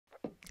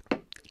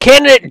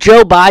Candidate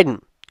Joe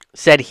Biden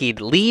said he'd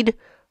lead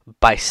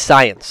by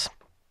science.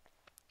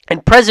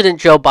 And President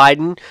Joe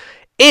Biden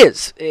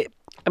is,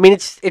 I mean,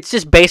 it's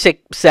just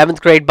basic 7th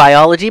grade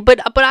biology,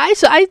 but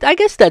I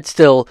guess that's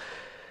still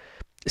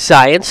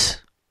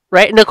science,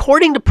 right? And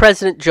according to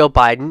President Joe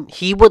Biden,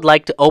 he would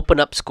like to open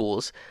up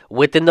schools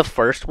within the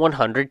first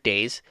 100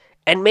 days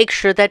and make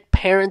sure that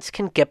parents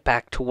can get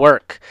back to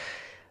work.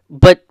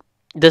 But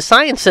the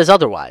science says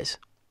otherwise.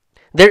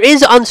 There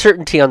is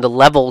uncertainty on the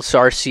level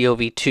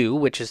SARS-CoV-2,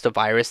 which is the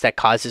virus that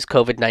causes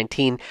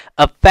COVID-19,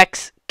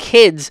 affects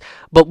kids,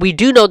 but we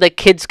do know that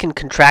kids can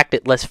contract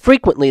it less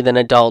frequently than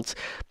adults,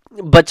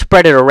 but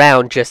spread it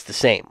around just the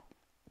same.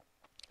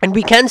 And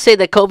we can say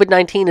that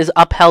COVID-19 has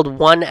upheld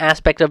one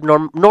aspect of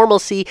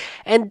normalcy,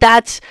 and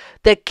that's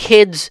that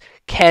kids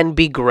can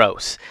be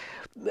gross.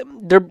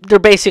 They're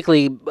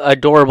basically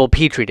adorable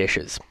petri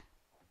dishes.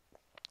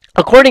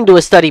 According to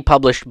a study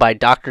published by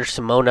Dr.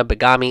 Simona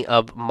Begami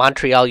of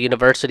Montreal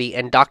University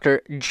and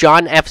Dr.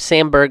 John F.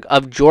 Sandberg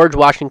of George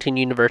Washington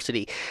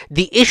University,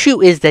 the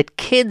issue is that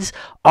kids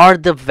are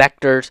the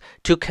vectors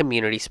to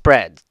community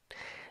spread.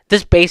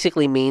 This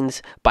basically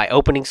means by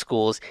opening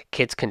schools,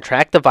 kids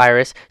contract the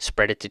virus,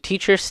 spread it to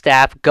teachers,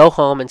 staff, go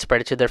home and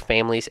spread it to their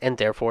families and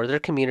therefore their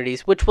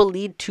communities, which will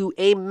lead to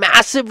a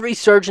massive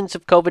resurgence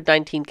of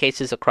COVID-19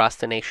 cases across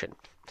the nation.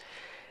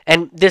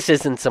 And this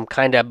isn't some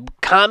kind of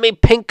commie,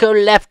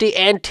 pinko, lefty,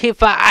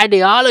 Antifa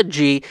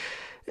ideology.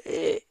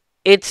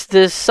 It's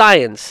the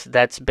science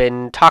that's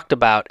been talked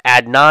about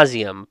ad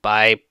nauseum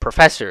by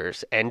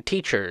professors and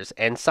teachers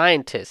and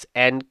scientists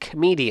and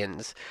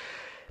comedians.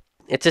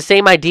 It's the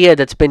same idea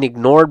that's been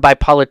ignored by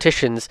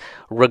politicians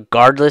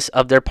regardless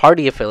of their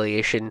party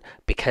affiliation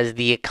because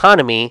the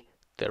economy,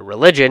 their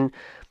religion,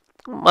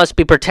 must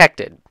be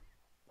protected.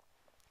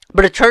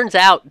 But it turns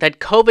out that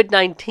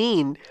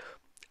COVID-19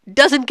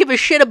 doesn't give a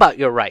shit about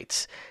your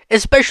rights,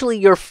 especially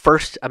your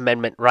First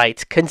Amendment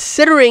rights,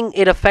 considering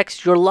it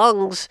affects your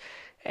lungs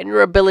and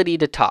your ability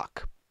to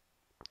talk.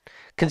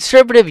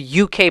 Conservative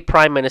UK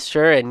Prime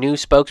Minister and new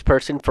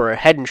spokesperson for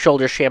Head and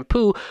Shoulders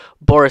shampoo,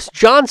 Boris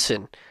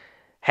Johnson,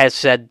 has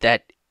said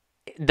that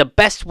the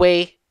best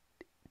way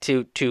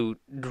to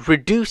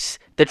reduce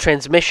the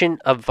transmission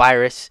of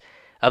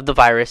the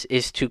virus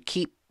is to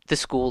keep the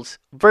schools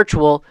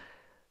virtual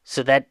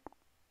so that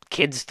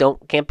kids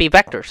can't be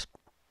vectors.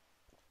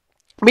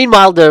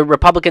 Meanwhile, the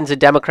Republicans and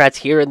Democrats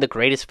here in the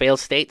greatest failed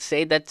state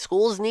say that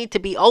schools need to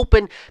be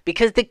open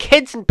because the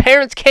kids and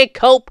parents can't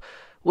cope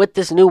with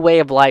this new way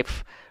of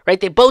life, right?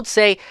 They both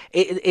say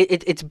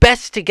it's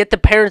best to get the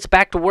parents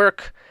back to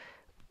work,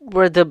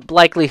 where the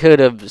likelihood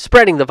of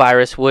spreading the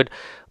virus would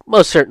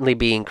most certainly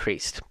be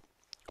increased.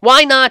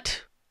 Why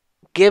not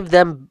get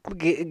them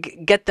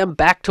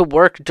back to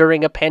work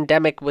during a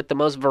pandemic with the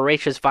most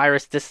voracious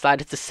virus this side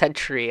of the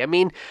century? I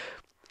mean,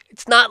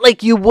 it's not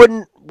like you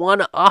wouldn't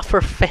want to offer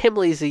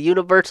families a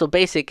universal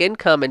basic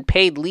income and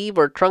paid leave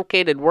or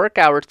truncated work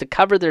hours to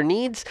cover their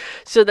needs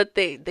so that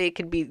they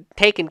can be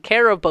taken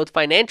care of both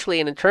financially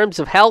and in terms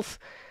of health.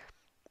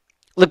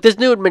 Look, this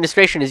new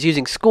administration is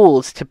using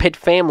schools to pit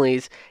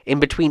families in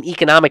between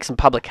economics and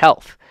public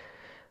health.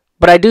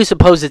 But I do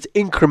suppose it's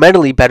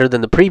incrementally better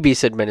than the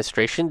previous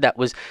administration that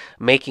was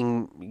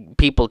making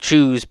people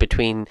choose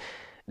between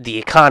the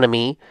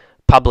economy,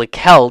 public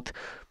health,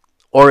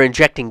 or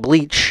injecting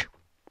bleach.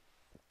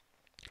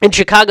 In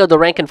Chicago, the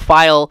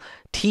rank-and-file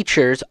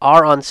teachers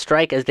are on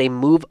strike as they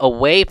move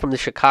away from the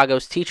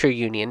Chicago's Teacher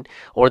Union,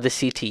 or the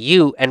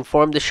CTU, and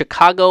form the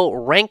Chicago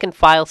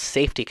Rank-and-File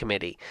Safety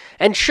Committee.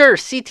 And sure,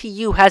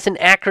 CTU has an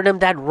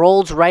acronym that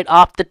rolls right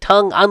off the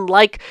tongue,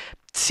 unlike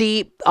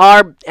CRFSC,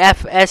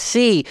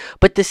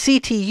 but the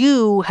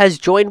CTU has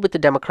joined with the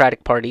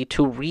Democratic Party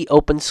to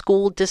reopen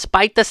school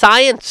despite the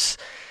science.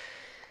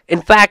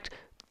 In fact,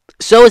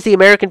 so is the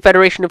American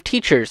Federation of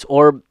Teachers,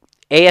 or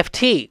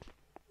AFT.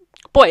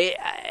 Boy,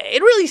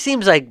 it really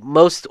seems like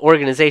most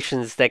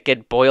organizations that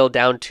get boiled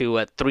down to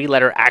a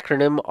 3-letter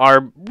acronym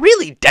are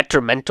really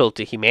detrimental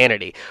to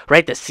humanity,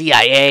 right? The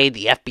CIA,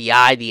 the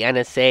FBI, the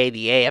NSA,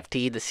 the AFT,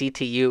 the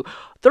CTU,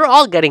 they're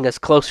all getting us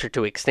closer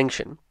to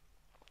extinction.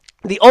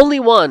 The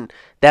only one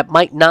that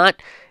might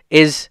not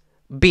is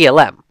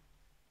BLM.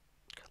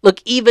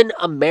 Look, even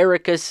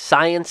America's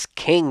science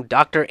king,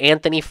 Dr.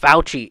 Anthony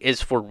Fauci,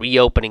 is for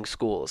reopening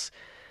schools.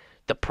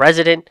 The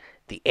president,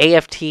 the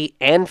AFT,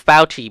 and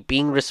Fauci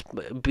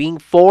being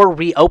for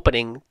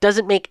reopening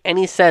doesn't make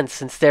any sense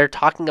since they're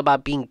talking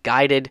about being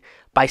guided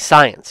by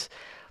science.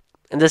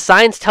 And the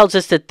science tells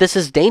us that this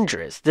is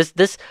dangerous.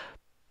 This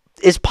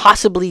is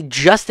possibly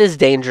just as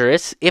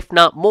dangerous, if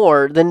not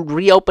more, than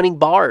reopening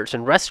bars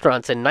and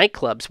restaurants and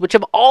nightclubs, which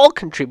have all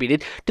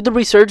contributed to the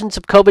resurgence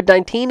of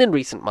COVID-19 in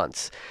recent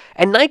months.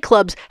 And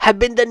nightclubs have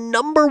been the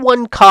number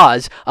one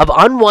cause of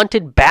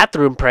unwanted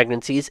bathroom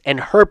pregnancies and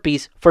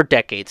herpes for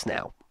decades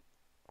now.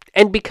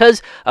 And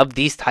because of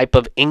these type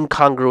of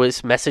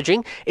incongruous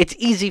messaging, it's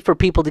easy for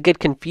people to get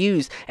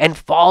confused and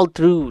fall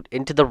through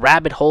into the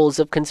rabbit holes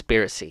of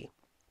conspiracy.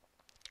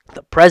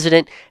 The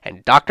president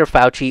and Dr.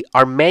 Fauci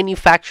are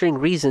manufacturing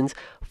reasons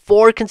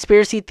for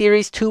conspiracy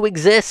theories to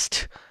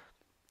exist.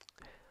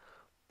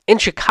 In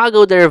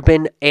Chicago, there have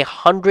been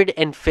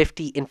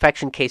 150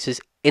 infection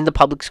cases in the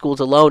public schools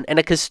alone, and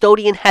a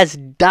custodian has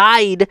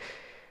died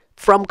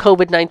from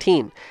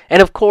COVID-19.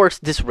 And of course,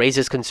 this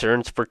raises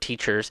concerns for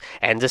teachers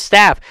and the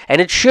staff, and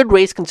it should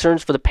raise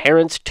concerns for the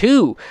parents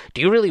too.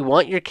 Do you really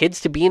want your kids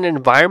to be in an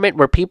environment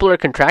where people are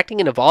contracting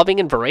an evolving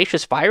and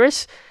voracious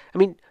virus? I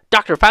mean,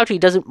 Dr. Fauci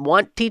doesn't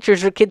want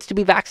teachers or kids to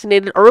be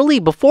vaccinated early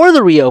before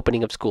the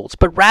reopening of schools,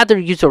 but rather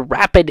use a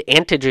rapid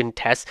antigen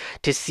test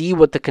to see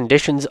what the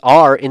conditions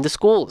are in the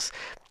schools.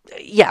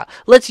 Yeah,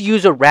 let's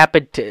use a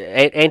rapid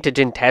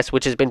antigen test,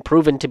 which has been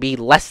proven to be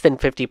less than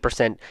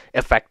 50%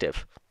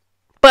 effective.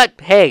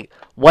 But hey,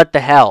 what the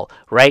hell?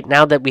 Right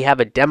now that we have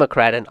a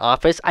Democrat in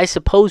office, I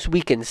suppose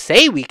we can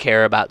say we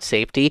care about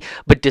safety,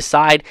 but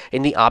decide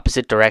in the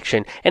opposite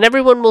direction. And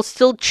everyone will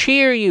still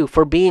cheer you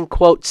for being,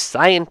 quote,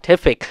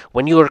 scientific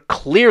when you are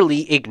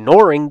clearly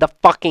ignoring the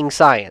fucking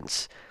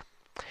science.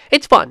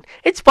 It's fun.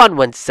 It's fun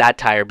when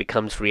satire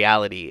becomes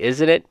reality,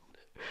 isn't it?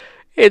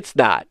 It's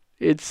not.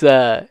 It's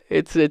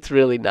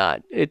really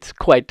not. It's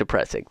quite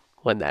depressing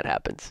when that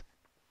happens.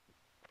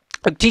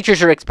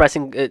 Teachers are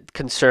expressing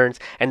concerns,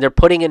 and they're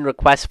putting in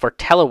requests for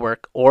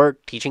telework or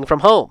teaching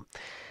from home.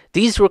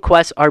 These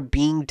requests are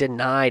being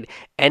denied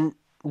and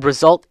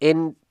result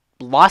in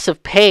loss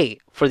of pay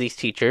for these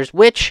teachers,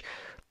 which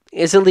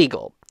is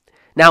illegal.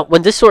 Now,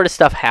 when this sort of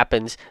stuff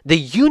happens, the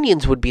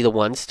unions would be the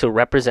ones to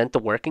represent the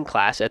working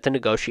class at the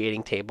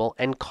negotiating table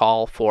and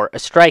call for a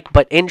strike.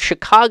 But in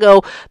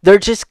Chicago, they're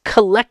just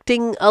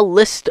collecting a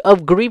list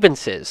of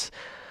grievances.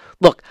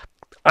 Look,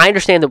 I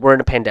understand that we're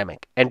in a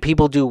pandemic and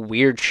people do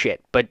weird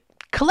shit, but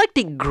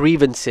collecting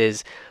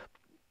grievances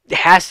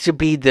has to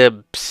be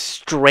the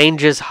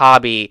strangest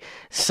hobby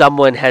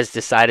someone has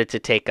decided to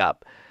take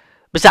up.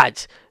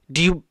 Besides,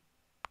 do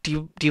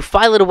you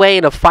file it away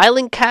in a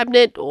filing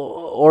cabinet,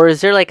 or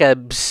is there like a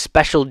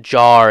special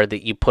jar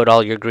that you put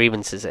all your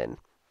grievances in?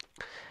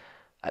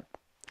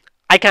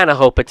 I kind of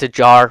hope it's a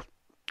jar.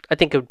 I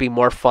think it would be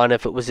more fun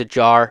if it was a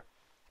jar.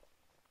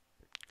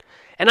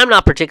 And I'm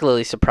not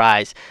particularly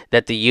surprised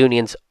that the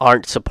unions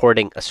aren't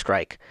supporting a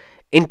strike.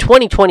 In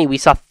 2020, we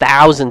saw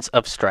thousands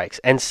of strikes,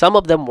 and some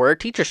of them were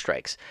teacher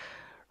strikes.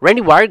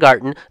 Randy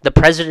Weingarten, the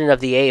president of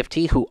the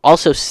AFT, who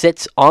also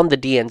sits on the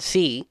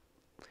DNC,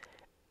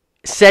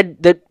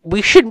 said that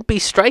we shouldn't be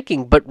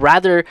striking, but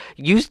rather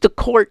use the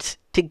courts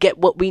to get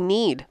what we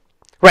need.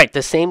 Right,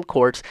 the same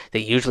courts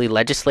that usually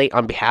legislate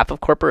on behalf of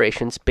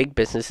corporations, big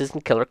businesses,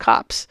 and killer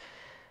cops.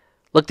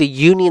 Look, the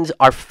unions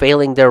are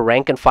failing their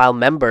rank-and-file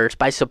members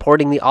by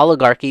supporting the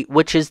oligarchy,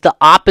 which is the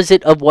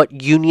opposite of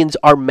what unions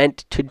are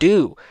meant to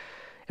do.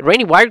 And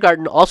Randy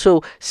Weingarten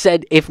also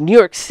said if New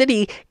York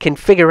City can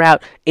figure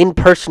out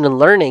in-person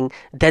learning,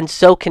 then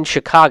so can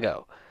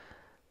Chicago.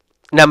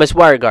 Now, Ms.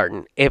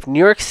 Weingarten, if New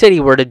York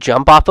City were to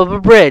jump off of a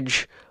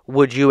bridge,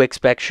 would you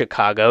expect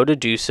Chicago to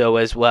do so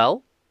as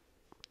well?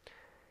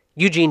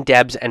 Eugene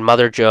Debs and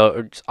Mother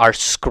Jones are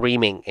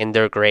screaming in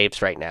their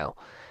graves right now.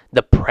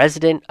 The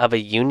president of a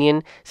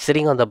union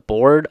sitting on the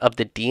board of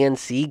the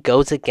DNC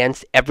goes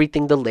against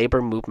everything the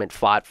labor movement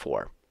fought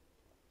for.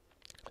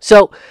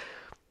 So,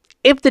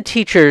 if the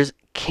teachers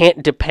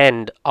can't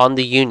depend on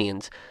the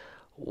unions,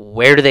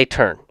 where do they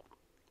turn?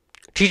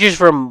 Teachers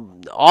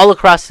from all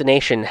across the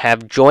nation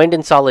have joined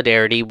in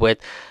solidarity with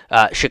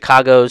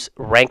Chicago's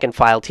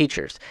rank-and-file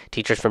teachers.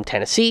 Teachers from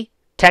Tennessee,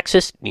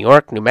 Texas, New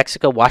York, New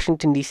Mexico,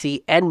 Washington,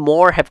 D.C., and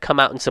more have come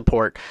out in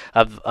support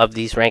of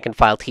these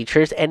rank-and-file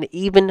teachers and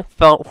even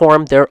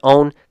formed their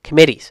own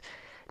committees.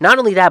 Not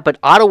only that, but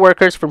auto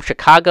workers from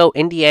Chicago,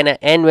 Indiana,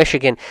 and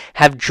Michigan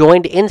have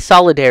joined in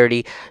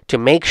solidarity to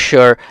make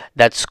sure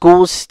that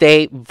schools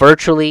stay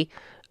virtual,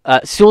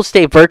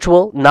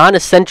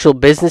 non-essential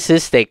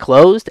businesses stay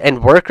closed,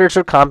 and workers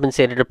are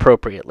compensated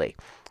appropriately.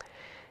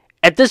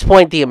 At this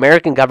point, the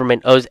American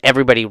government owes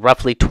everybody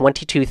roughly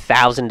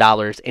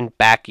 $22,000 in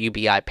back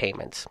UBI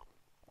payments.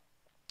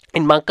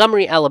 In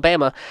Montgomery,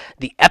 Alabama,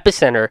 the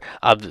epicenter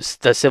of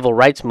the civil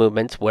rights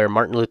movements, where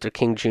Martin Luther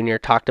King Jr.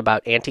 talked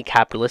about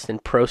anti-capitalist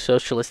and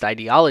pro-socialist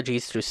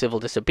ideologies through civil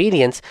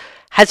disobedience,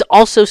 has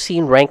also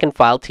seen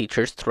rank-and-file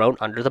teachers thrown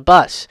under the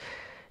bus.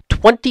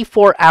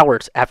 24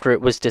 hours after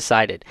it was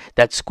decided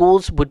that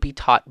schools would be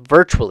taught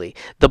virtually,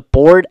 the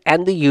board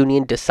and the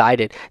union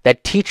decided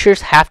that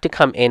teachers have to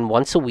come in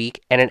once a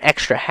week and an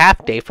extra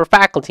half day for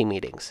faculty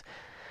meetings.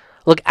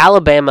 Look,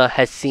 Alabama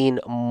has seen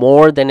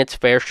more than its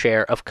fair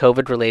share of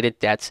COVID-related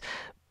deaths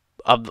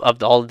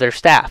of all of their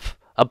staff,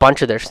 a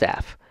bunch of their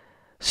staff.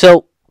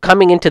 So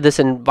coming into this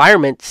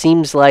environment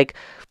seems like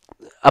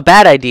a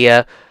bad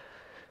idea,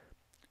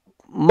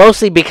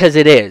 mostly because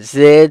it is.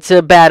 It's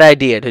a bad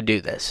idea to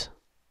do this.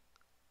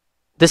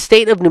 The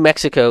state of New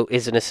Mexico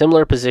is in a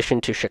similar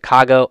position to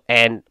Chicago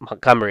and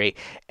Montgomery,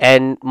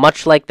 and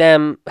much like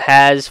them,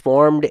 has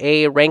formed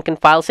a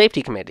rank-and-file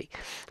safety committee.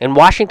 In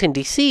Washington,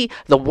 D.C.,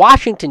 the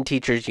Washington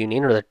Teachers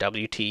Union, or the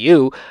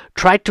WTU,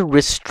 tried to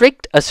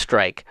restrict a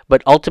strike,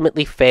 but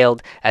ultimately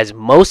failed as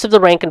most of the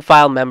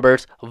rank-and-file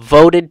members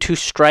voted to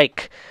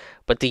strike.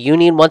 But the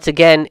union, once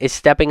again, is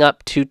stepping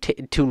up to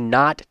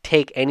not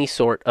take any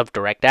sort of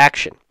direct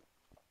action.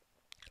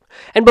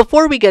 And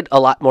before we get a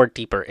lot more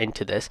deeper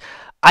into this,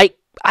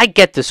 I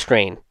get the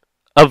strain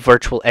of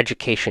virtual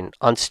education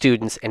on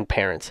students and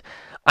parents.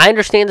 I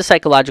understand the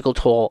psychological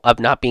toll of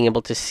not being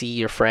able to see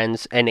your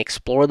friends and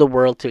explore the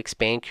world to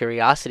expand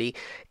curiosity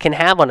can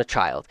have on a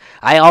child.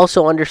 I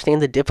also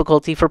understand the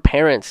difficulty for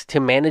parents to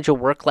manage a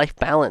work-life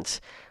balance.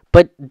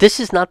 But this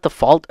is not the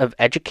fault of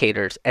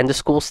educators and the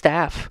school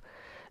staff.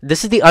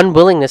 This is the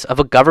unwillingness of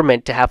a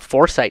government to have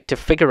foresight to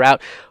figure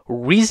out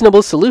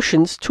reasonable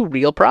solutions to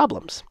real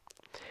problems.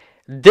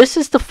 This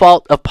is the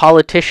fault of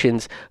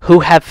politicians who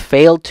have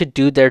failed to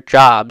do their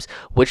jobs,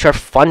 which are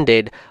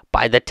funded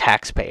by the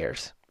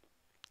taxpayers.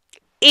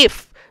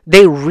 If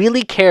they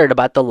really cared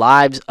about the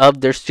lives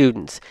of their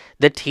students,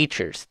 the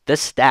teachers, the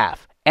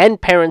staff,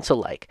 and parents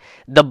alike,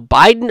 the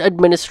Biden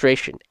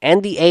administration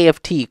and the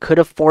AFT could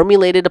have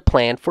formulated a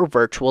plan for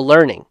virtual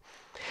learning.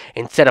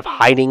 Instead of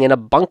hiding in a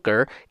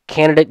bunker,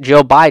 candidate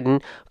Joe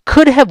Biden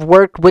could have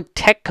worked with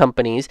tech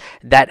companies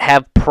that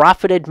have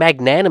profited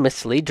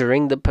magnanimously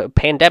during the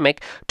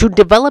pandemic to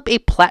develop a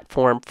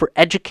platform for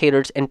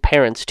educators and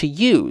parents to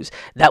use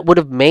that would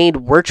have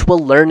made virtual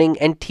learning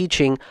and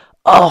teaching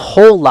a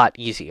whole lot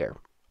easier.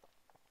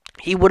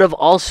 He would have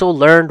also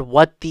learned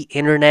what the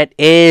internet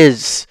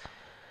is.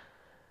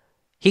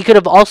 He could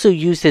have also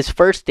used his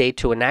first day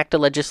to enact a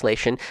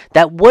legislation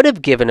that would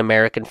have given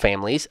American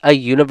families a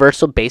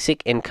universal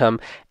basic income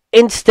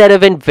instead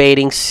of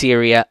invading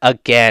Syria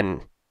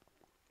again.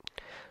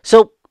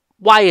 So,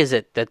 why is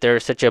it that there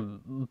is such a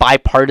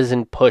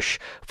bipartisan push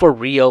for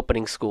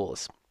reopening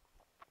schools?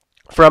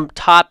 From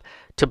top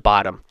to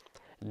bottom,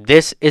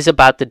 this is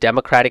about the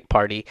Democratic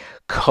Party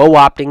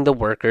co-opting the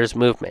workers'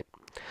 movement.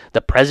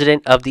 The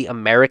president of the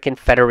American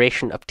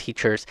Federation of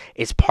Teachers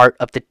is part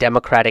of the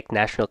Democratic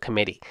National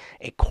Committee,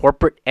 a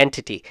corporate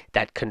entity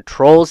that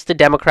controls the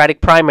Democratic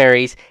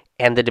primaries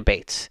and the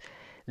debates.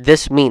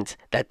 This means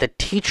that the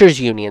teachers'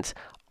 unions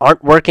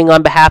aren't working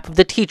on behalf of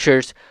the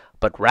teachers,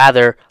 but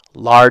rather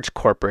large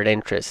corporate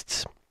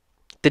interests.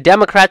 The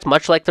Democrats,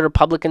 much like the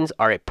Republicans,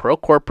 are a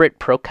pro-corporate,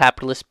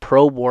 pro-capitalist,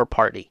 pro-war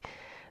party.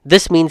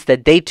 This means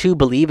that they too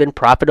believe in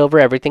profit over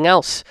everything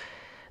else.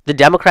 The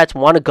Democrats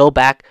want to go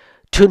back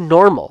to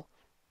normal.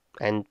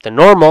 And the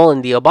normal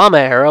in the Obama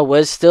era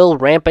was still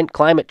rampant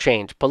climate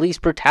change, police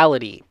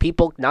brutality,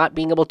 people not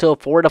being able to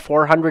afford a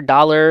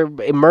 $400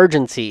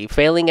 emergency,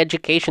 failing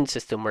education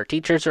system where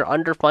teachers are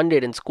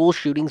underfunded and school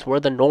shootings were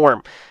the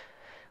norm.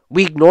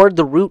 We ignored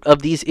the root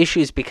of these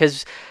issues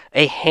because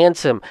a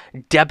handsome,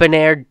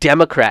 debonair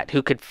Democrat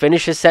who could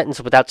finish a sentence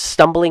without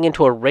stumbling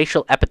into a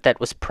racial epithet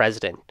was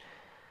president.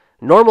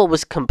 Normal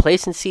was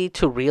complacency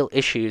to real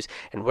issues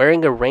and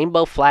wearing a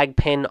rainbow flag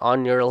pin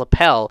on your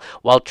lapel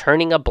while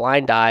turning a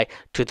blind eye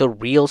to the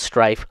real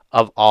strife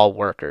of all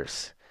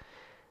workers.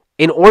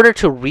 In order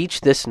to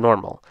reach this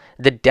normal,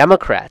 the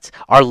Democrats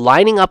are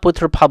lining up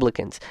with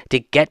Republicans to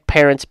get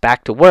parents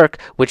back to work,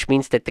 which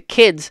means that the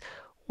kids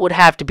would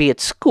have to be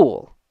at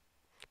school.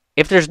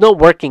 If there's no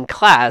working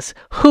class,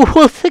 who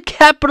will the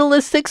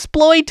capitalists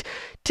exploit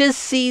to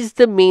seize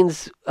the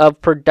means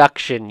of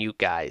production, you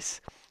guys?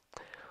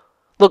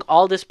 Look,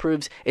 all this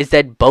proves is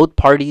that both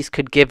parties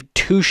could give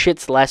two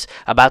shits less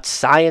about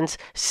science,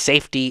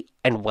 safety,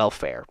 and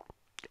welfare.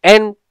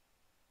 And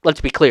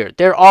let's be clear,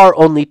 there are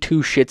only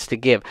two shits to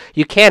give.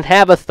 You can't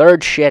have a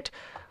third shit,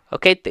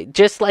 okay?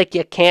 Just like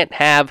you can't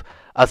have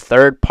a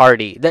third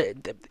party.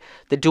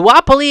 The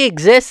duopoly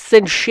exists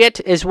in shit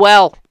as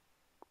well.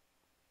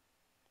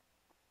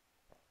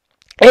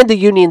 And the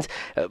unions,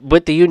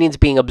 with the unions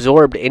being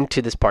absorbed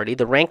into this party,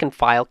 the rank and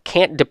file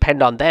can't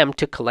depend on them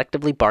to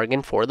collectively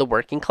bargain for the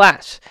working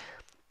class.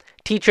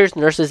 Teachers,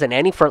 nurses, and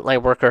any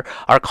frontline worker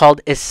are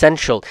called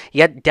essential,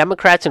 yet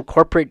Democrats and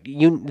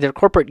their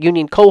corporate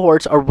union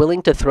cohorts are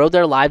willing to throw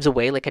their lives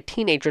away like a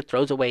teenager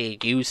throws away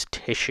a used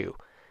tissue.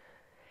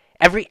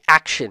 Every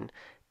action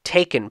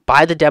taken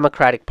by the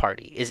Democratic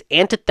Party is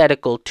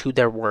antithetical to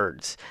their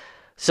words.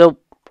 So,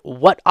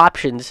 what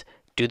options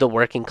do the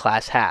working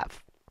class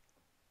have?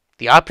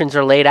 The options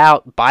are laid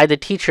out by the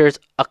teachers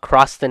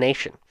across the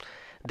nation.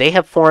 They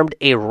have formed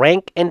a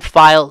rank and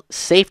file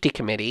safety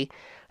committee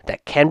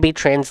that can be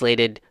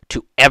translated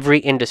to every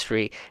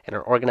industry and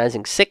are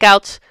organizing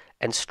sickouts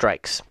and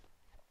strikes.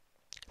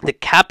 The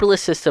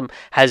capitalist system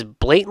has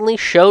blatantly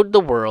showed the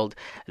world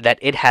that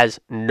it has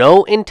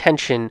no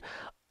intention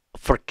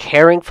for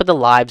caring for the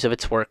lives of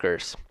its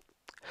workers.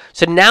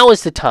 So now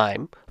is the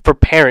time for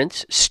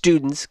parents,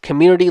 students,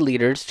 community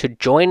leaders to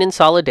join in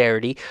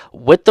solidarity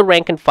with the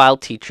rank and file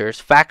teachers,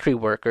 factory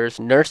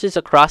workers, nurses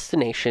across the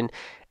nation,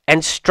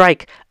 and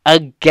strike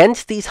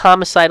against these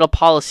homicidal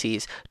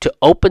policies to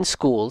open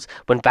schools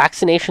when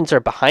vaccinations are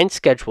behind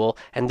schedule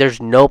and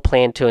there's no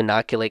plan to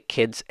inoculate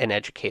kids and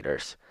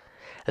educators.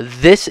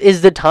 This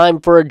is the time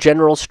for a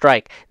general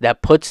strike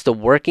that puts the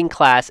working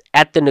class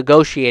at the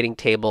negotiating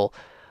table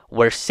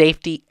where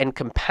safety and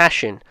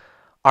compassion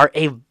are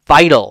a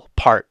vital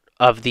part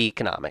of the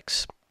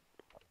economics.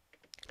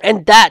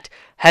 And that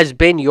has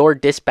been your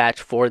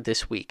dispatch for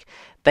this week.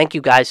 Thank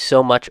you guys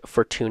so much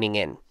for tuning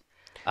in.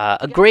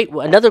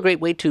 Another great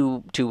way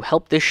to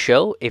help this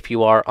show, if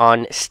you are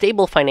on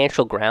stable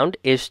financial ground,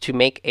 is to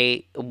make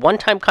a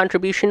one-time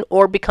contribution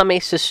or become a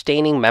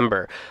sustaining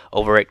member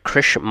over at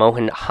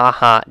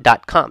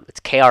krishmohanhaha.com. It's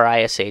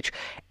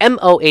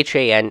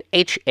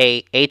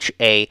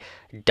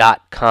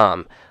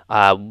KRISHMOHANHAHA.com.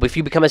 If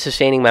you become a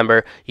sustaining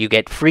member, you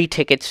get free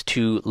tickets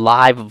to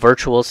live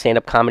virtual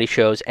stand-up comedy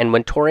shows, and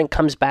when touring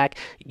comes back,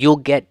 you'll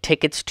get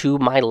tickets to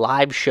my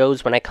live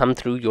shows when I come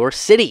through your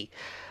city.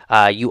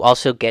 You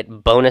also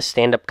get bonus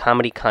stand-up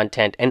comedy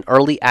content and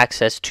early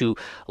access to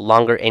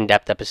longer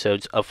in-depth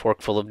episodes of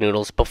Forkful of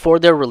Noodles before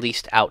they're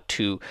released out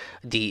to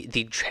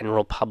the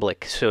general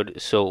public, so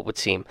it would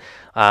seem.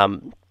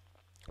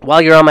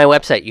 While you're on my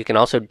website, you can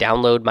also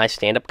download my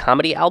stand-up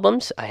comedy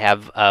albums. I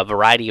have a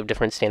variety of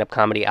different stand-up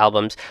comedy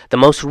albums, the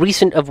most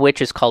recent of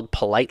which is called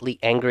Politely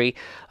Angry,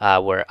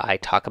 where I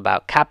talk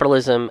about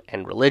capitalism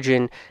and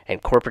religion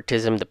and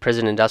corporatism, the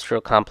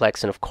prison-industrial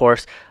complex, and of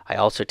course, I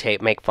also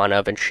make fun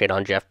of and shit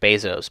on Jeff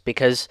Bezos,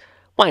 because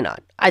why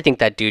not? I think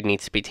that dude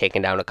needs to be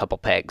taken down a couple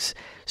pegs.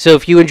 So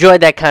if you enjoy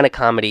that kind of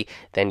comedy,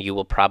 then you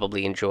will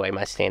probably enjoy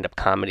my stand-up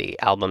comedy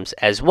albums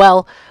as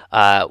well.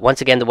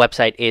 Once again, the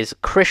website is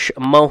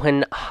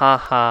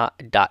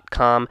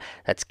krishmohanhaha.com.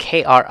 That's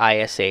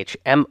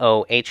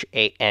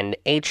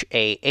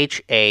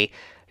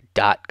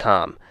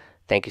KRISHMOHANHAHA.com.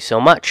 Thank you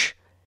so much.